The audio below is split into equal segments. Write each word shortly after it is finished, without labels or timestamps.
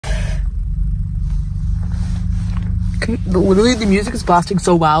Literally, the music is blasting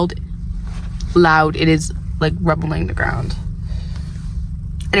so loud, it is like rumbling the ground.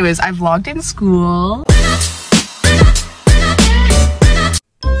 Anyways, I vlogged in school.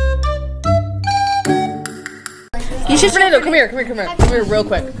 You should. Fernando, come here real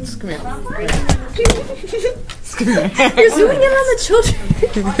quick. Just come here. You're zooming in on the children.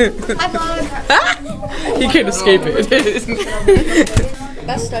 You can't escape it.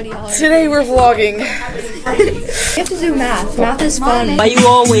 Best study hall. Today we're vlogging. You have to do math. Math is fun. Why you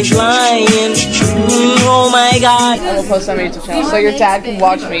always lying? Oh my god. I will post on my YouTube channel so your dad can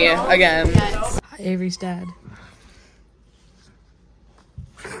watch me again. Hi, Avery's dad.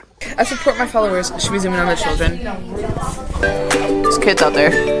 I support my followers. Should we zoom in on the children? There's kids out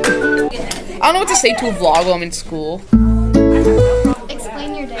there. I don't know what to say to a vlog while I'm in school.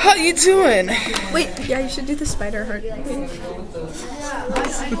 Explain your day. How you doing? Wait, yeah, you should do the spider heart.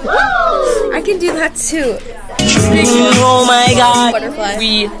 I can do that too. Oh my god. Butterfly.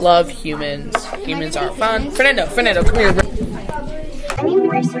 We love humans. Humans are fun. Fernando, come here.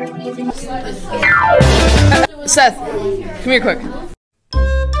 Seth, come here quick.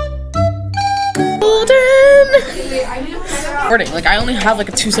 Like, I only have like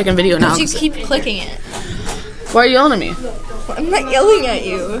a 2-second video now. You keep clicking it. Why are you yelling at me? I'm not yelling at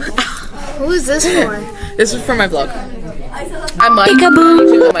you. Who is this for? This is for my vlog. I might. I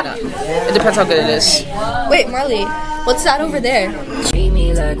might not. It depends how good it is. Wait, Marley, what's that over there?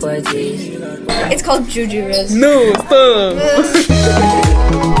 It's called Juju Riz. No, stop.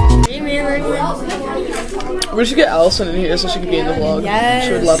 We should get Allison in here so she can be in the vlog. Yes.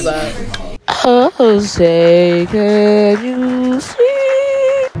 She would love that. Jose, can you see?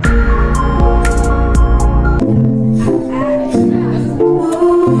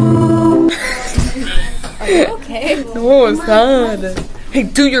 Are you okay? No, it's not. Hey,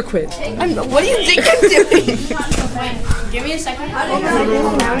 do your quiz. What do you think I'm doing? Give me a second.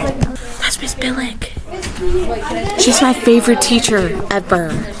 That's Miss Billick. She's my favorite teacher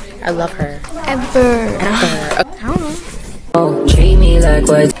ever. I love her. Ever. Oh, treat me like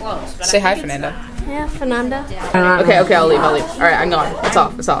what? Say hi, Fernanda. Yeah, Fernanda. Okay, I'll leave. Alright, I'm gone. It's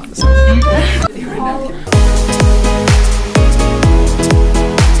off.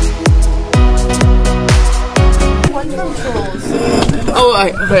 One from Trolls. Oh,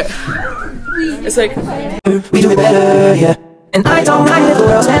 okay. It's like, We do it better, yeah. And I don't mind if the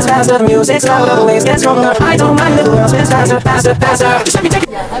world spins faster, the music's louder, the waves get stronger. I don't mind if the world spins faster. Just let me take it.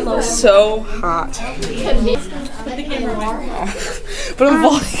 so hot. But I'm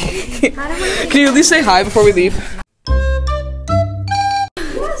vlogging. Can you at least say hi before we leave?